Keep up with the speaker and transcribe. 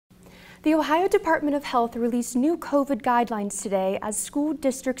The Ohio Department of Health released new COVID guidelines today as school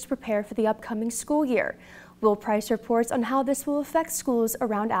districts prepare for the upcoming school year. Will Price reports on how this will affect schools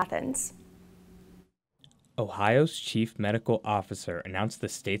around Athens. Ohio's chief medical officer announced the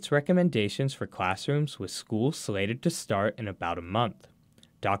state's recommendations for classrooms with schools slated to start in about a month.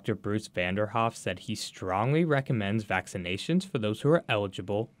 Dr. Bruce Vanderhoff said he strongly recommends vaccinations for those who are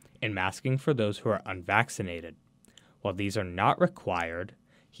eligible and masking for those who are unvaccinated. While these are not required,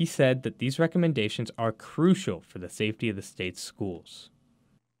 he said that these recommendations are crucial for the safety of the state's schools.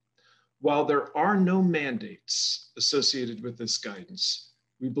 While there are no mandates associated with this guidance,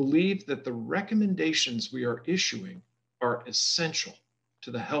 we believe that the recommendations we are issuing are essential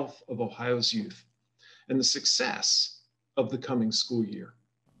to the health of Ohio's youth and the success of the coming school year.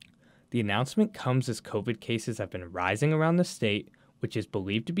 The announcement comes as COVID cases have been rising around the state, which is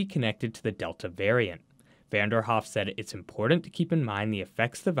believed to be connected to the Delta variant. Vanderhoff said it's important to keep in mind the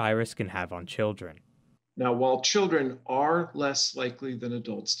effects the virus can have on children. Now, while children are less likely than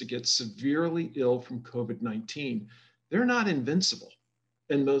adults to get severely ill from COVID-19, they're not invincible,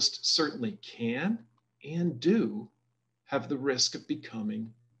 and most certainly can and do have the risk of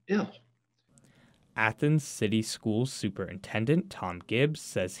becoming ill. Athens City Schools Superintendent Tom Gibbs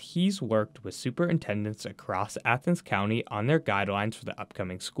says he's worked with superintendents across Athens County on their guidelines for the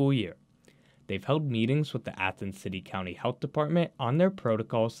upcoming school year. They've held meetings with the Athens City County Health Department on their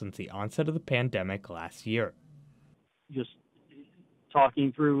protocols since the onset of the pandemic last year. Just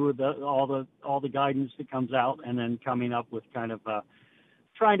talking through all the guidance that comes out, and then coming up with kind of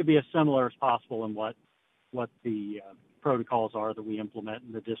trying to be as similar as possible in what the protocols are that we implement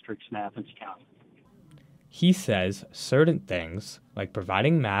in the districts in Athens County. He says certain things, like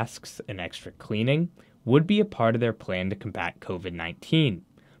providing masks and extra cleaning, would be a part of their plan to combat COVID-19,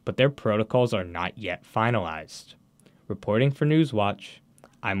 but their protocols are not yet finalized. Reporting for Newswatch,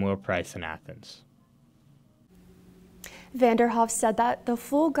 I'm Will Price in Athens. Vanderhoff said that the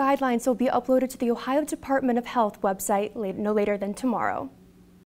full guidelines will be uploaded to the Ohio Department of Health website no later than tomorrow.